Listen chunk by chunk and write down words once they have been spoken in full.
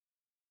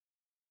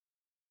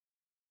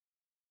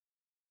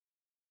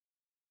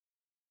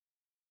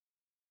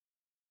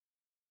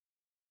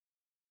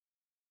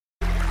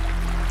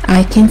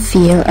I can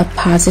feel a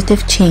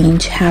positive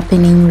change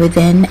happening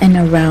within and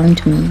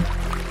around me.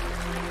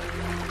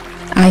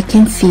 I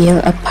can feel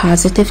a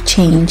positive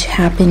change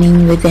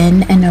happening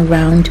within and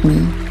around me.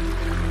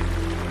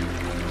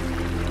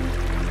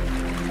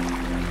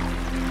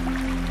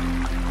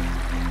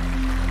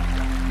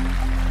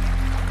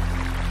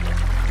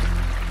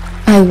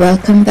 I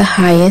welcome the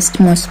highest,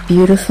 most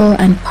beautiful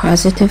and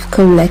positive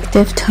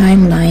collective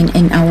timeline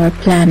in our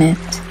planet.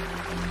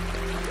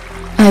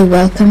 I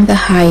welcome the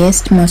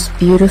highest, most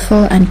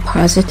beautiful and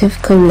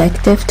positive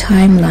collective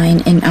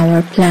timeline in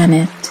our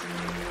planet.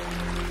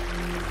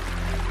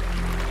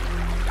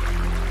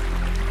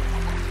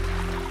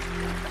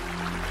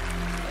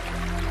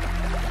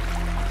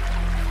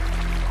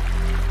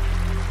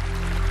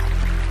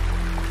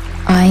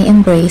 I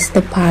embrace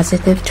the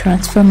positive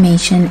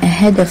transformation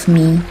ahead of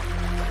me.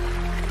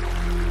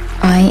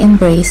 I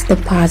embrace the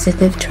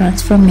positive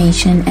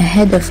transformation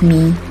ahead of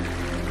me.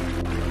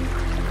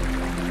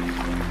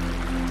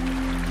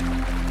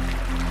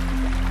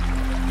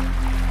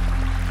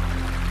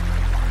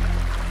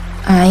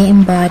 I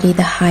embody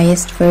the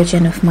highest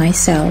version of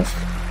myself.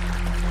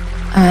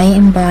 I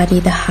embody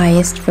the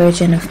highest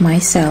version of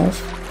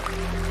myself.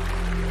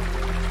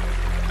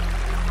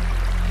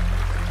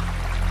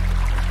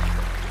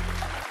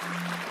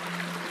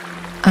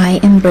 I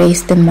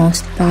embrace the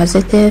most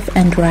positive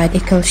and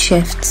radical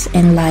shifts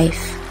in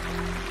life.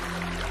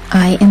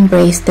 I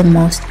embrace the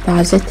most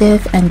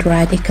positive and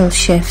radical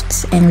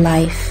shifts in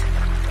life.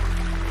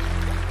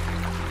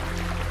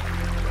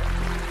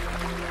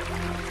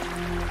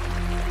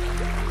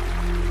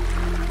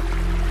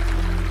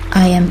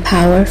 I am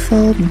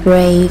powerful,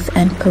 brave,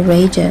 and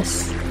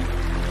courageous.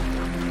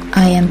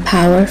 I am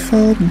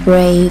powerful,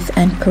 brave,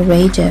 and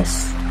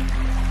courageous.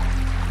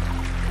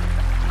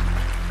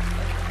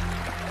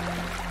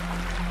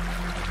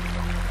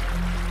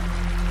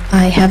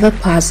 I have a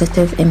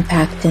positive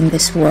impact in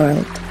this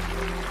world.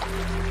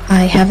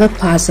 I have a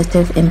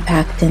positive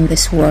impact in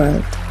this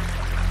world.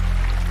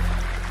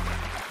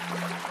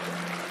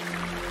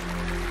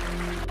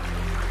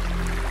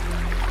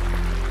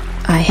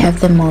 I have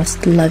the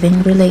most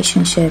loving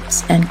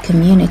relationships and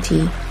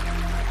community.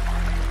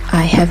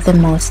 I have the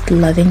most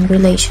loving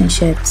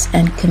relationships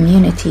and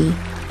community.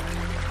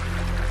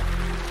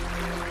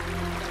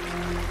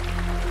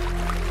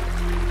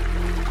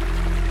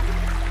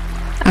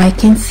 I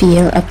can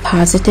feel a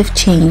positive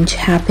change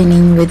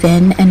happening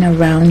within and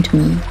around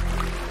me.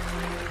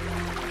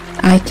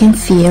 I can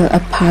feel a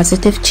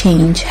positive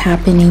change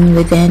happening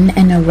within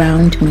and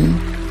around me.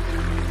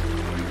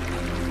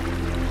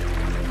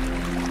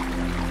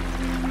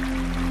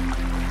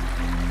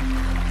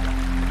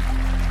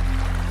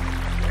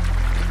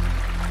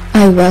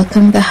 I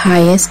welcome the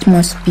highest,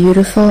 most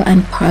beautiful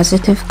and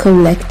positive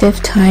collective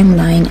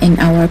timeline in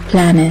our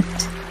planet.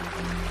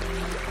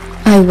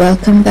 I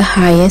welcome the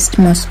highest,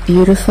 most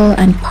beautiful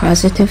and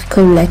positive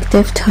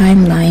collective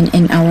timeline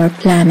in our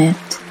planet.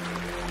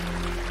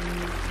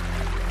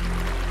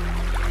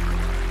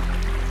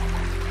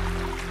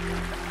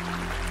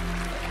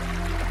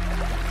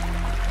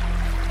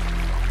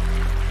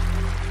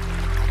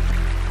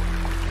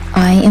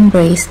 I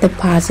embrace the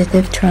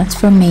positive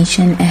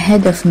transformation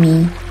ahead of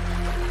me.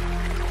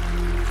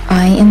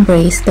 I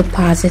embrace the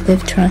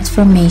positive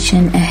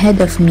transformation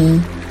ahead of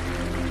me.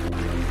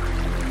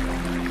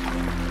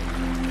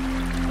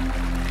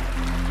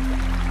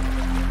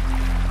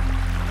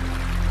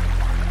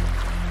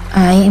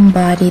 I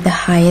embody the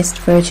highest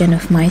version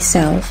of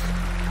myself.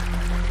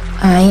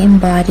 I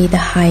embody the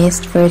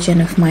highest version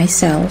of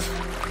myself.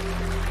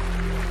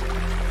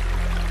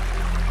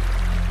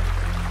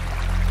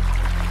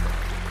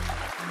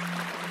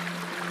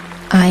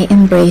 I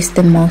embrace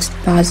the most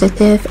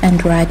positive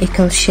and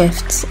radical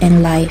shifts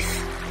in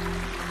life.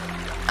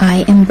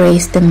 I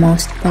embrace the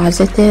most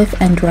positive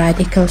and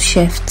radical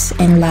shifts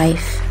in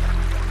life.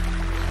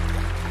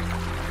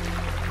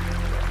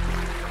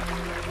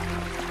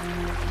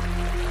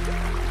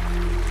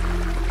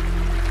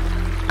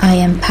 I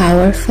am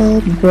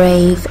powerful,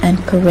 brave, and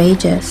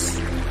courageous.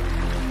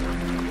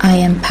 I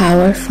am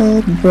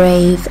powerful,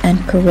 brave, and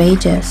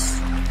courageous.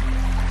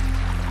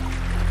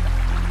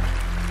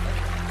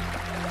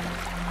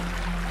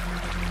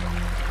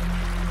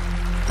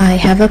 I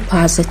have a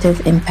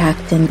positive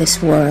impact in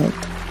this world.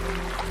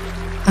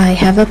 I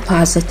have a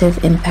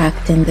positive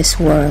impact in this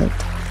world.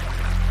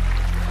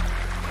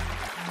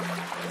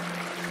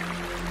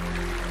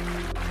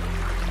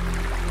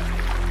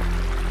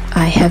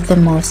 I have the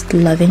most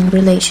loving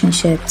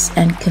relationships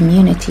and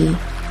community.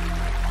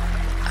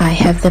 I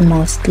have the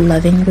most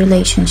loving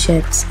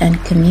relationships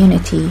and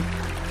community.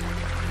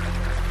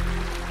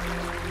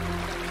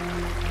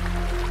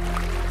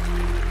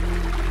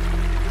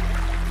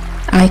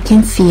 I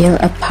can feel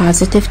a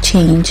positive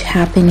change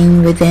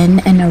happening within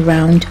and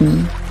around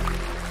me.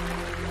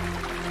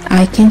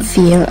 I can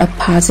feel a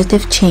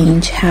positive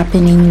change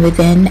happening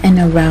within and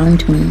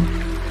around me.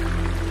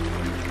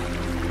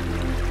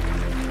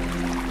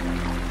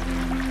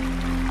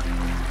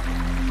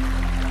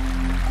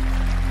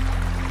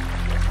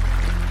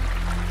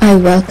 I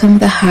welcome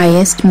the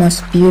highest,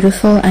 most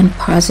beautiful and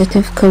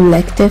positive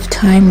collective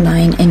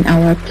timeline in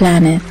our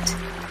planet.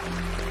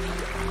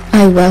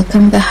 I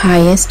welcome the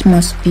highest,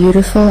 most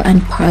beautiful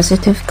and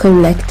positive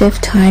collective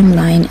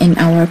timeline in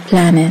our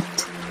planet.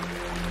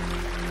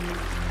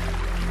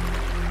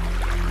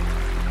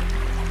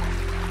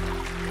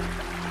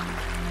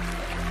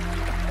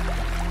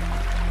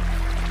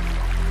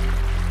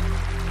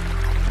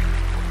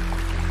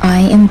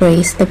 I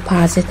embrace the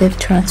positive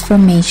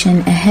transformation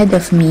ahead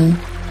of me.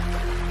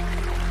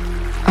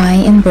 I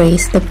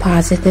embrace the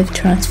positive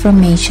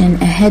transformation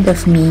ahead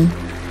of me.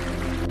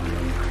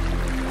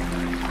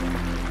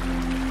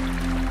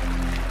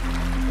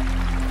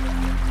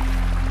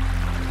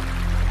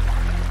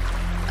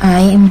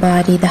 I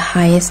embody the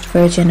highest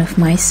version of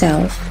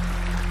myself.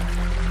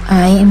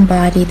 I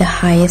embody the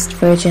highest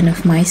version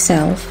of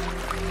myself.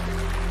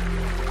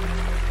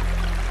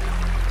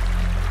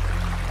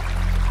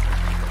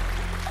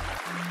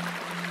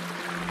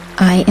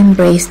 I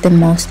embrace the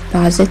most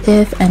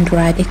positive and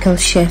radical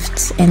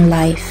shifts in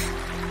life.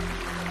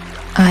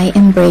 I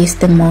embrace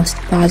the most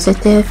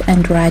positive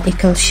and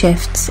radical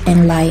shifts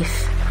in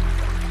life.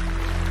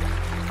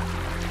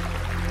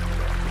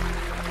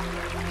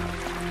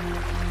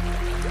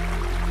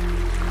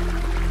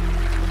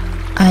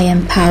 I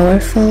am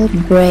powerful,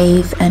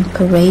 brave, and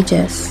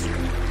courageous.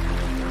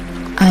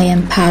 I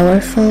am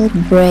powerful,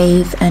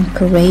 brave, and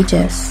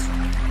courageous.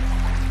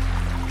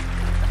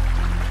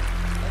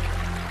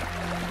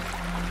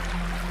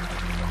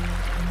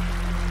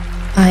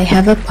 I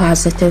have a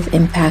positive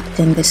impact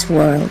in this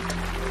world.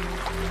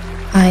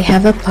 I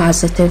have a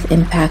positive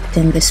impact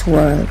in this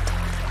world.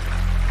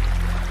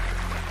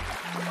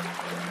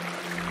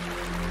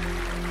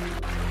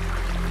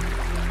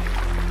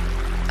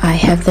 I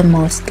have the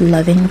most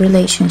loving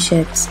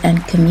relationships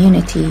and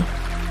community.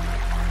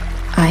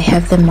 I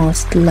have the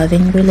most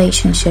loving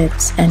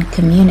relationships and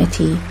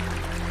community.